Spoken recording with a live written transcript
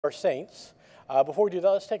Our saints. Before we do that,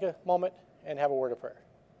 let's take a moment and have a word of prayer.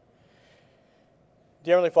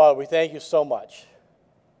 Dear Heavenly Father, we thank you so much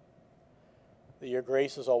that your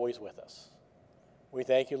grace is always with us. We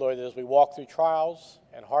thank you, Lord, that as we walk through trials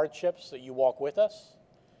and hardships, that you walk with us.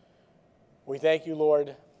 We thank you,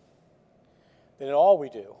 Lord, that in all we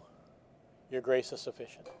do, your grace is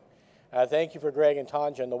sufficient. And I thank you for Greg and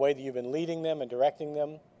Tanja and the way that you've been leading them and directing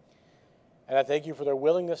them. And I thank you for their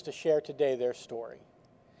willingness to share today their story.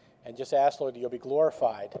 And just ask, Lord, that you'll be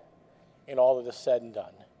glorified in all that is said and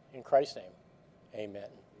done. In Christ's name, amen.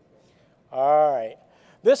 All right.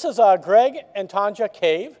 This is Greg and Tanja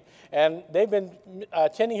Cave, and they've been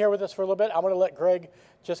attending here with us for a little bit. I'm going to let Greg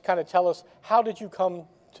just kind of tell us, how did you come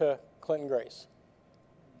to Clinton Grace?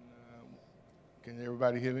 Can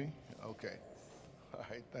everybody hear me? Okay. All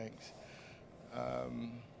right, thanks.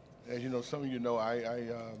 As you know, some of you know,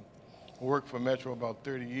 I worked for Metro about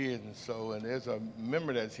 30 years and so, and there's a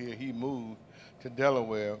member that's here, he moved to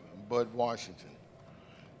Delaware, Bud Washington.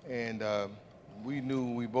 And we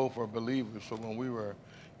knew we both were believers, so when we were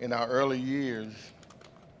in our early years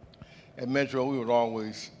at Metro, we would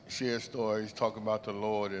always share stories, talk about the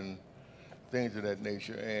Lord and things of that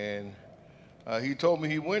nature. And he told me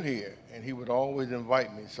he went here, and he would always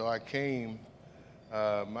invite me. So I came,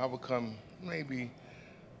 I would come maybe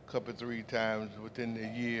a couple, 3 times within the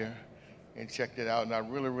year, and checked it out, and I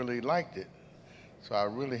really, really liked it. So I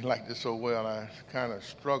really liked it so well, I kind of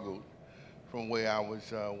struggled from where I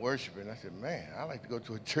was worshiping. I said, man, I like to go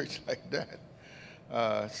to a church like that.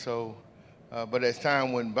 But as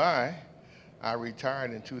time went by, I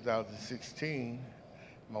retired in 2016.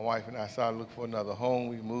 My wife and I started looking for another home.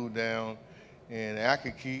 We moved down in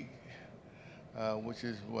Akakeek, which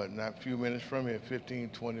is, not a few minutes from here,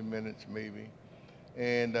 15, 20 minutes maybe.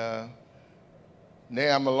 And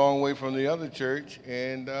now I'm a long way from the other church,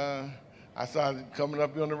 and I started coming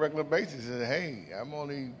up here on a regular basis and said, hey, I'm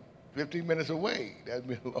only 15 minutes away. That'd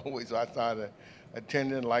be a long way. So I started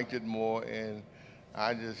attending, liked it more, and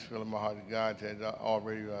I just feel in my heart that God had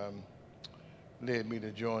already led me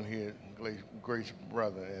to join here, Grace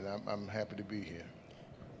Brother, and I'm happy to be here.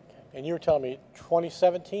 And you were telling me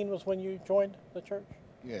 2017 was when you joined the church?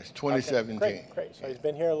 Yes, 2017. Okay, great. So he's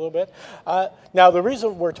been here a little bit. Now, the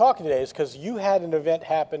reason we're talking today is because you had an event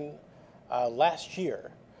happen last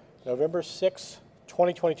year, November 6,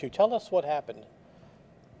 2022. Tell us what happened.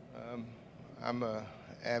 I'm an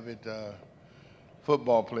avid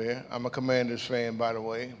football player. I'm a Commanders fan, by the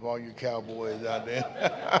way, for all you Cowboys out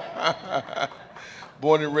there.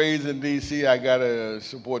 Born and raised in D.C., I got to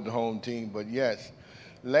support the home team. But, yes,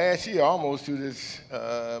 last year, almost to this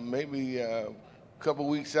maybe couple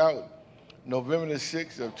weeks out, November the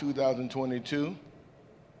 6th of 2022,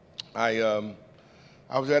 I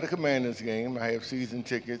was at a Commanders game. I have season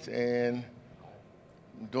tickets, and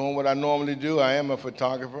doing what I normally do. I am a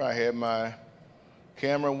photographer. I had my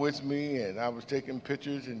camera with me, and I was taking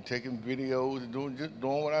pictures and taking videos and just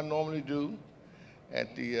doing what I normally do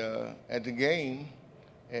at the game.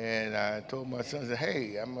 And I told my son, I said,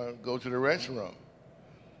 hey, I'm going to go to the restroom.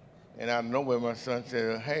 And out of nowhere, my son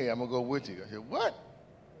said, hey, I'm going to go with you. I said, what?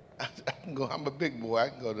 I can go. I'm a big boy. I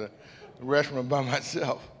can go to the restroom by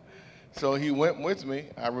myself. So he went with me.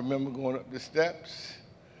 I remember going up the steps.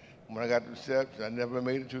 When I got to the steps, I never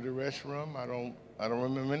made it to the restroom. I don't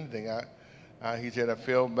remember anything. He said I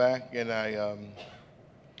fell back and I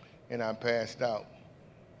passed out.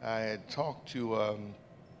 I had talked to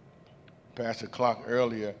Pastor Clark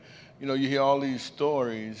earlier. You know, you hear all these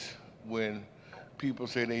stories when people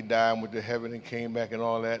say they died and went to heaven and came back and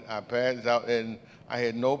all that. I passed out and I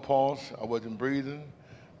had no pulse. I wasn't breathing.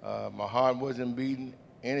 My heart wasn't beating,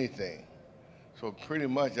 anything. So pretty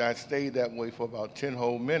much I stayed that way for about 10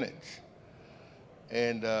 whole minutes.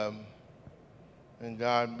 And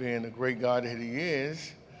God, being the great God that he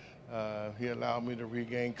is, he allowed me to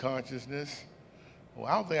regain consciousness. Well,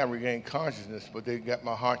 I don't think I regained consciousness, but they got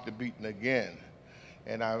my heart to beating again.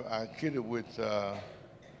 And I kidded with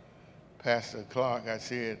Pastor Clark. I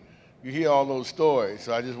said, you hear all those stories,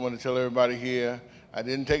 so I just want to tell everybody here, I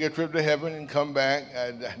didn't take a trip to heaven and come back.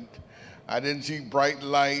 I didn't see bright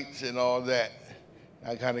lights and all that.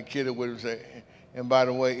 I kind of kidded with him, say, and by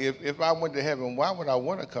the way, if I went to heaven, why would I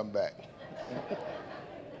want to come back?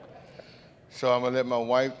 So I'm going to let my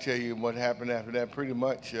wife tell you what happened after that. Pretty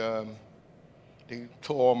much, they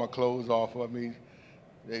tore all my clothes off of me.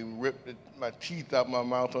 They ripped my teeth out my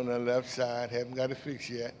mouth on the left side. Haven't got it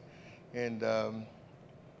fixed yet. And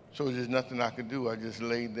so there's nothing I could do. I just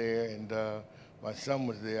laid there, and my son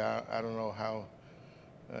was there. I don't know how.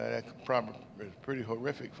 That probably was pretty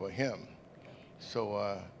horrific for him.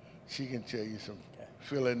 So she can tell you some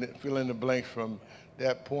fill in the blanks from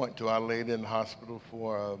that point till I laid in the hospital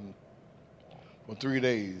for 3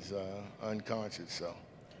 days unconscious, so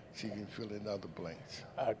she can fill in other blanks.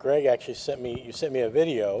 Greg actually sent me a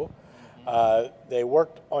video. They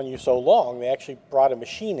worked on you so long, they actually brought a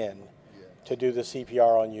machine in to do the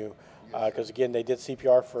CPR on you. Because, again, they did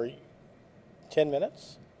CPR for 10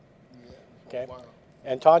 minutes? Yeah, okay. Wow.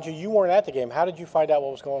 And, Tanja, you weren't at the game. How did you find out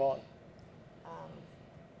what was going on?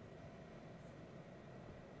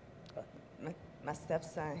 My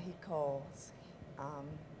stepson, he calls.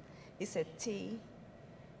 He said, T,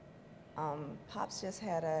 Pops just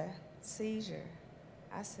had a seizure.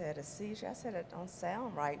 I said, a seizure? I said, it don't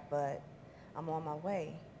sound right, but I'm on my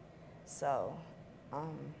way. So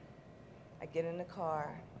I get in the car.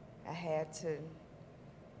 I had to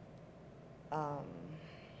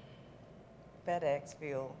FedEx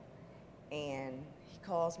fuel, and he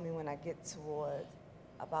calls me when I get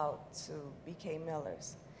about to BK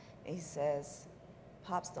Miller's, and he says,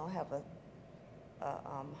 Pops don't have a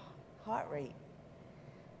heart rate.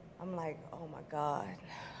 I'm like, oh my God,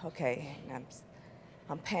 okay, and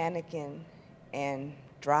I'm panicking and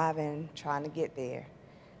driving, trying to get there.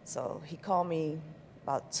 So he called me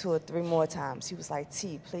about 2 or 3 more times. He was like,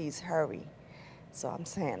 T, please hurry. So I'm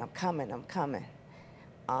saying, I'm coming.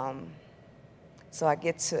 So I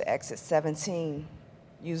get to exit 17,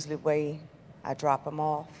 usually where I drop him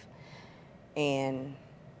off. And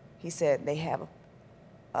he said they have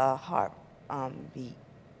a heart beat.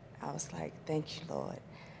 I was like, thank you, Lord.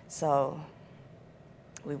 So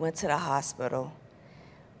we went to the hospital.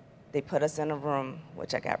 They put us in a room,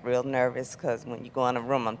 which I got real nervous because when you go in a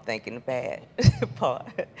room, I'm thinking the bad part.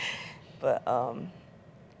 But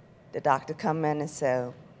the doctor come in and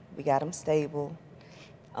said, we got him stable.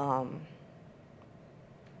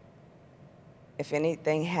 If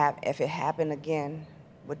it happened again,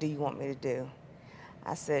 what do you want me to do?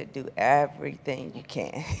 I said, do everything you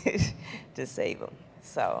can to save him.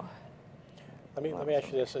 So. Let me ask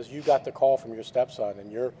you this: as you got the call from your stepson and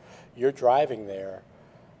you're driving there,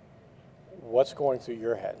 what's going through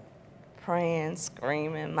your head? Praying,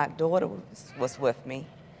 screaming. My daughter was with me,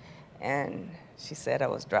 and she said I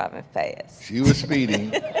was driving fast. She was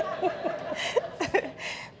speeding.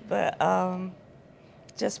 But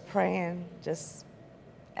just praying, just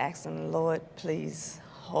asking the Lord, please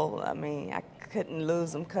hold. I mean, I couldn't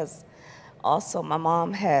lose him because also my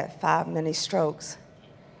mom had 5 mini strokes.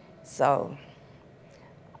 So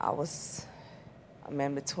I'm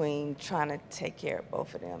in between trying to take care of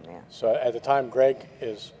both of them now. So at the time Greg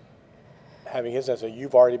is having his answer,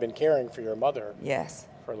 you've already been caring for your mother. Yes.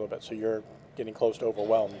 For a little bit, so you're getting close to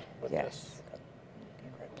overwhelmed with yes. this. Okay. Okay,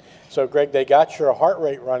 great. So Greg, they got your heart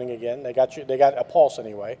rate running again. They got a pulse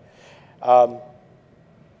anyway. How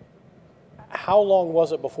long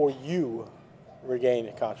was it before you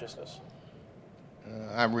regained consciousness?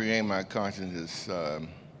 I regained my consciousness, I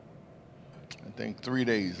think 3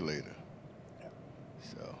 days later. Yeah.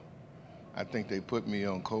 So I think they put me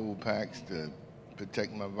on cold packs to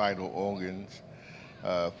protect my vital organs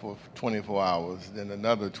for 24 hours. Then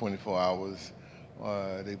another 24 hours,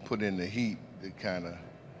 they put in the heat to kind of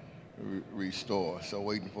restore. So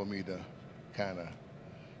waiting for me to kind of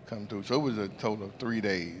come through. So it was a total of 3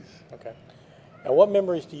 days. Okay. And what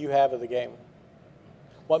memories do you have of the game?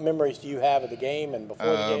 What memories do you have of the game and before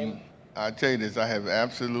the game? I'll tell you this, I have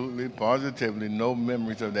absolutely, positively no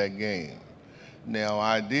memories of that game. Now,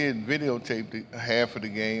 I did videotape half of the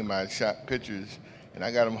game. I shot pictures, and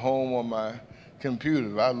I got them home on my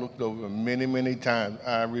computer. I looked over many, many times.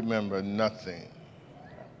 I remember nothing.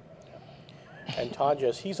 And Tanja,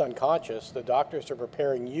 as he's unconscious, the doctors are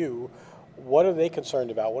preparing you. What are they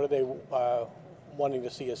concerned about? What are they wanting to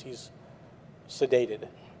see as he's sedated?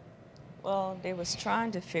 Well, they was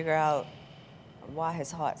trying to figure out why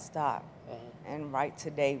his heart stopped. Mm-hmm. And right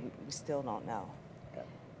today, we still don't know. Okay.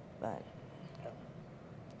 But. Okay.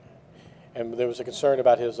 And there was a concern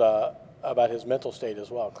about his mental state as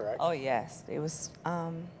well, correct? Oh, yes. They was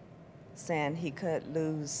saying he could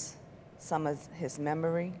lose some of his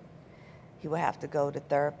memory. He would have to go to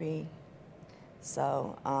therapy.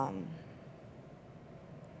 So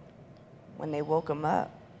when they woke him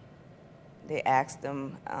up, they asked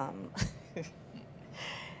him,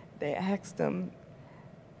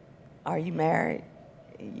 are you married?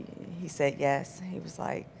 He said yes. He was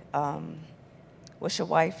like, what's your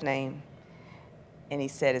wife's name? And he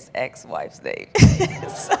said his ex-wife's name.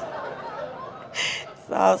 So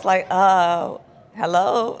I was like,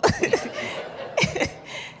 hello?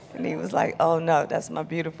 And he was like, oh no, that's my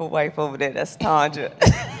beautiful wife over there, that's Tanja.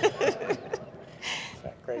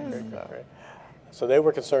 Great. So they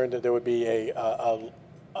were concerned that there would be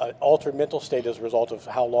an altered mental state as a result of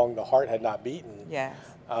how long the heart had not beaten. Yes.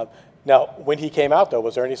 Now, when he came out, though,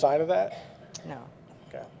 was there any sign of that? No.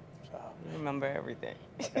 Okay. So, I remember everything.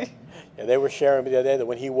 okay. Yeah, they were sharing the other day that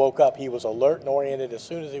when he woke up, he was alert and oriented as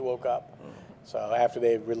soon as he woke up. So after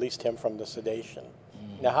they released him from the sedation.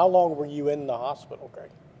 Now, how long were you in the hospital,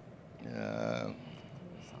 Greg?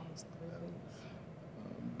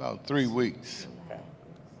 About 3 weeks. Okay,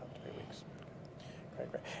 about 3 weeks. Great.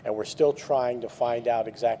 And we're still trying to find out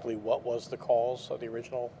exactly what was the cause of the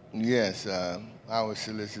original? Yes, I would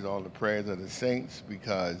solicit all the prayers of the saints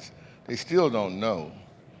because they still don't know.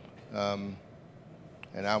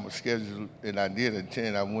 And I was scheduled, and I did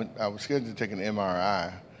attend. I was scheduled to take an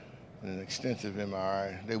MRI, an extensive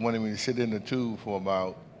MRI. They wanted me to sit in the tube for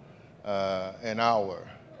about an hour.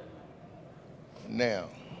 Now,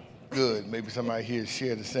 good. Maybe somebody here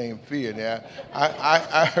share the same fear. Now,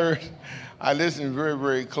 I listened very,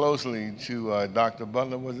 very closely to Dr.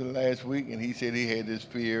 Butler, was it last week, and he said he had this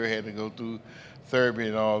fear, had to go through therapy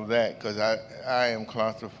and all of that, because I am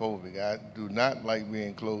claustrophobic. I do not like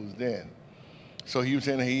being closed in. So he was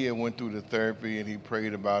saying he had went through the therapy and he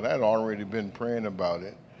prayed about it. I had already been praying about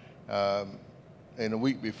it. And a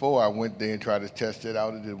week before, I went there and tried to test it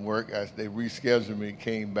out. It didn't work. They rescheduled me,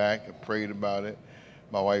 came back, and prayed about it.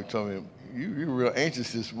 My wife told me, you're real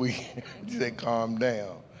anxious this week. She said, calm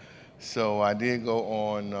down. So I did go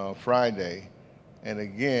on Friday. And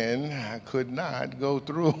again, I could not go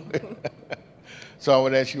through it. So I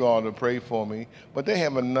would ask you all to pray for me. But they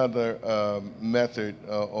have another method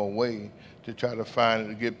or way to try to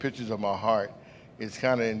to get pictures of my heart. It's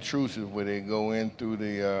kind of intrusive where they go in through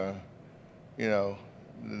the,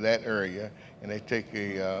 that area, and they take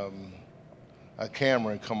a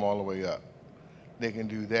camera and come all the way up. They can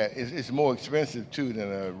do that. It's more expensive, too,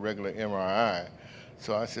 than a regular MRI.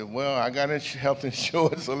 So I said, well, I got health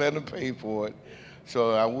insurance, so let them pay for it.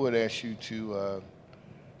 So I would ask you to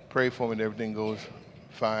pray for me that everything goes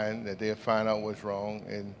fine, that they'll find out what's wrong.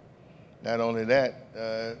 And not only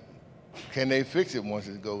that, can they fix it once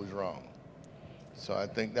it goes wrong? So I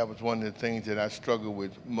think that was one of the things that I struggle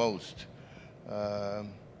with most.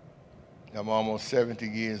 I'm almost 70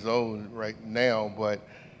 years old right now, but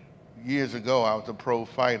years ago I was a pro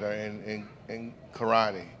fighter in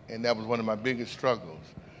karate, and that was one of my biggest struggles.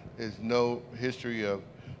 There's no history of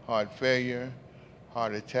heart failure,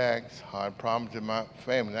 heart attacks, heart problems in my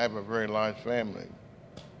family. I have a very large family.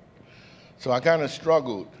 So I kind of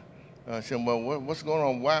struggled. I said, well, what's going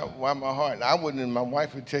on? Why my heart? And my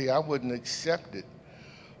wife would tell you, I wouldn't accept it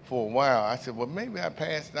for a while. I said, well, maybe I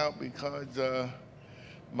passed out because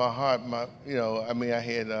my heart, I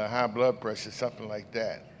had high blood pressure, something like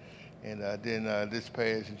that. And then this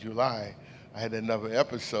past July, I had another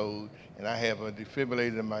episode, and I have a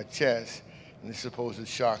defibrillator in my chest, and it's supposed to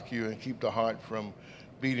shock you and keep the heart from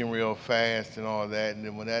beating real fast and all that. And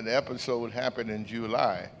then when that episode happened in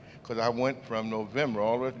July, because I went from November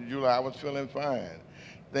all the way to July, I was feeling fine,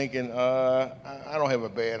 thinking, I don't have a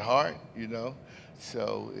bad heart,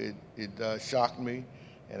 So it shocked me,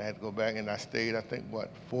 and I had to go back, and I stayed, I think,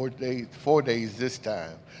 4 days this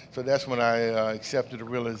time. So that's when I accepted the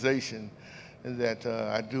realization that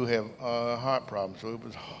I do have a heart problem. So it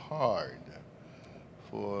was hard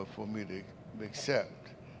for me to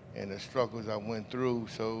accept, and the struggles I went through.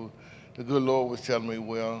 So the good Lord was telling me,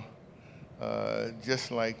 well,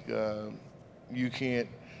 just like you can't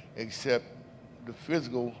accept the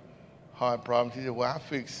physical heart problems, he said, well, I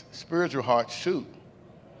fix spiritual hearts too,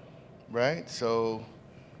 right? So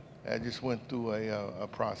I just went through a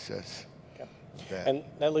process. Okay. And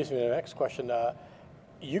that leads me to the next question.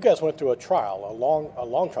 You guys went through a trial, a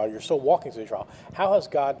long trial. You're still walking through the trial. How has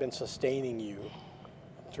God been sustaining you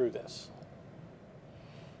through this?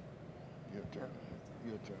 Your turn.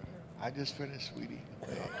 I just finished, sweetie.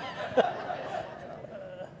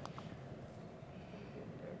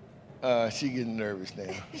 She's getting nervous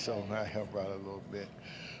now, so I help her out a little bit.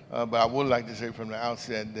 But I would like to say from the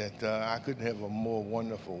outset that I couldn't have a more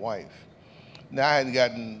wonderful wife. Now, I had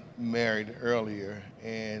gotten married earlier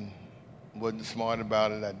and wasn't smart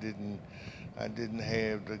about it. I didn't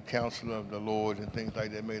have the counsel of the Lord and things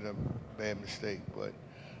like that. Made a bad mistake, but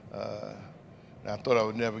I thought I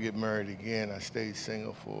would never get married again. I stayed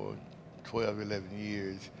single for 12, 11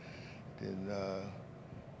 years. Then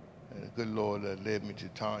and the good Lord led me to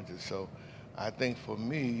Tanja. So I think for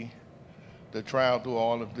me, the trial through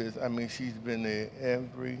all of this, she's been there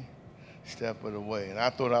every step of the way. And I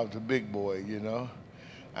thought I was a big boy,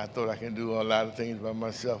 I thought I can do a lot of things by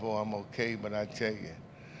myself. Oh, I'm okay. But I tell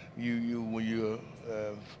you, when you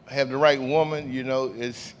have the right woman,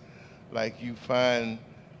 it's like you find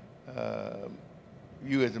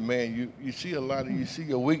you as a man, you see you see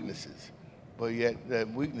your weaknesses, but yet that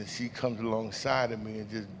weakness, she comes alongside of me and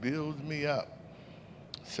just builds me up.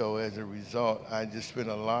 So as a result, I just spent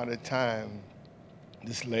a lot of time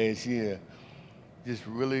this last year just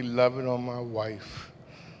really loving on my wife.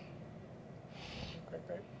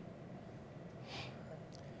 Great.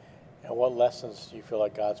 And what lessons do you feel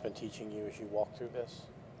like God's been teaching you as you walk through this?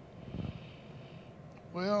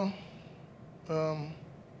 Well,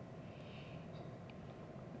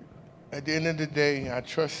 at the end of the day, I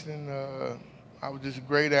trust in, I was just a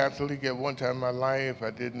great athlete at one time in my life.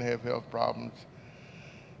 I didn't have health problems.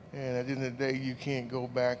 And at the end of the day, you can't go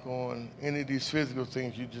back on any of these physical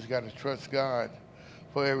things. You just got to trust God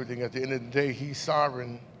for everything. At the end of the day, he's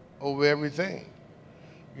sovereign over everything.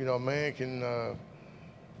 You know, man can,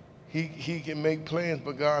 he can make plans,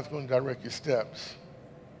 but God's going to direct your steps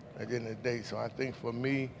at the end of the day. So I think for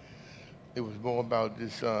me, it was more about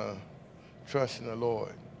this trust in the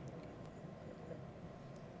Lord.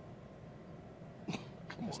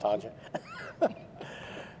 Miss Tanja.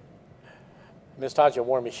 Miss Tanja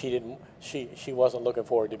warned me she wasn't looking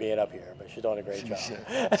forward to being up here, but she's doing a great job.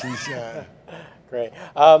 She's shy. Great.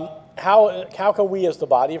 How can we as the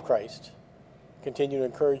body of Christ continue to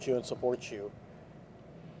encourage you and support you?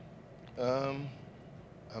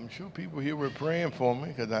 I'm sure people here were praying for me,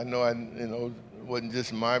 because I know it wasn't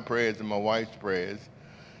just my prayers and my wife's prayers.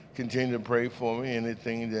 Continue to pray for me.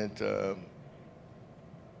 Anything that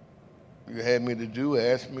you had me to do,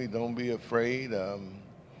 ask me. Don't be afraid.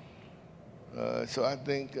 So I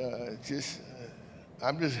think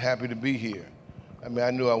I'm just happy to be here. I mean,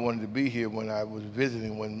 I knew I wanted to be here when I was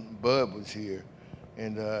visiting, when Bud was here,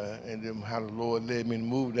 and then how the Lord led me to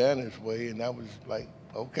move down this way, and I was like,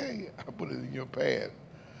 okay, I put it in your path.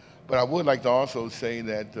 But I would like to also say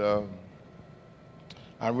that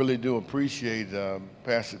I really do appreciate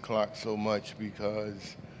Pastor Clark so much,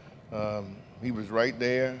 because he was right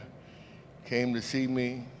there, came to see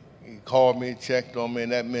me, he called me, checked on me,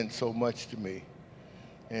 and that meant so much to me.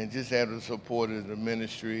 And just had the support of the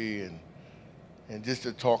ministry and just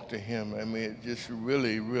to talk to him, I mean, it just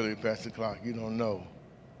really, really, Pastor Clark, you don't know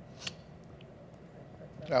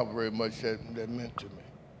how very much that meant to me.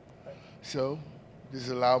 So just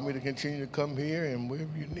allow me to continue to come here, and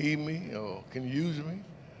wherever you need me or can use me,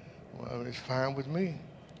 well, it's fine with me.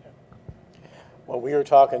 When we were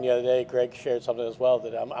talking the other day, Greg shared something as well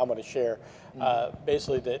that I'm going to share.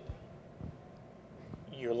 Basically, that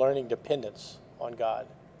you're learning dependence on God.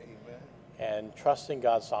 Amen. And trusting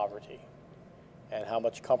God's sovereignty, and how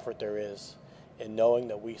much comfort there is in knowing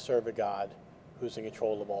that we serve a God who's in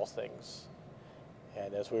control of all things.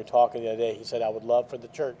 And as we were talking the other day, he said, I would love for the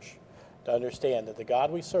church to understand that the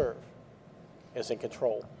God we serve is in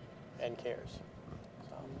control and cares.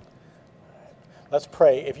 So, all right. Let's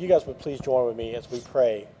pray. If you guys would please join with me as we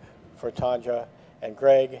pray for Tanja and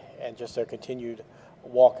Greg and just their continued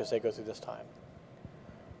walk as they go through this time.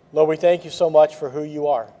 Lord, we thank you so much for who you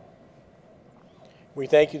are. We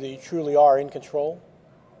thank you that you truly are in control.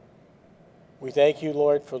 We thank you,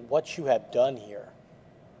 Lord, for what you have done here.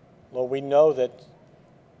 Lord, we know that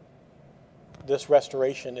this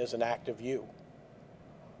restoration is an act of you.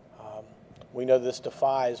 We know this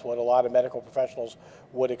defies what a lot of medical professionals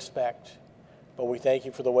would expect. But we thank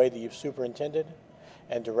you for the way that you've superintended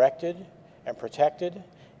and directed and protected,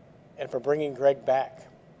 and for bringing Greg back.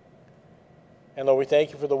 And Lord, we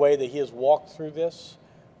thank you for the way that he has walked through this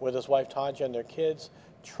with his wife Tanja and their kids,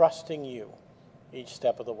 trusting you each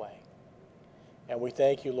step of the way. And we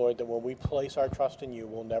thank you, Lord, that when we place our trust in you,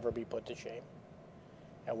 we'll never be put to shame.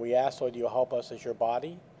 And we ask, Lord, you help us as your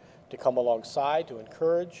body to come alongside, to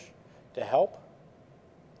encourage, to help.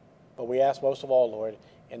 But we ask most of all, Lord,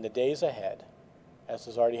 in the days ahead, as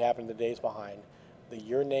has already happened in the days behind, that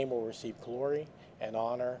your name will receive glory and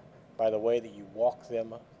honor by the way that you walk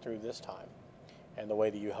them through this time, and the way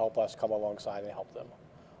that you help us come alongside and help them.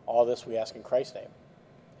 All this we ask in Christ's name.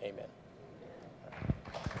 Amen.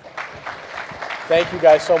 Thank you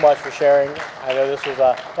guys so much for sharing. I know this was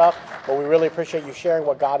tough, but we really appreciate you sharing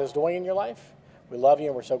what God is doing in your life. We love you,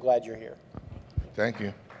 and we're so glad you're here. Thank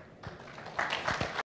you.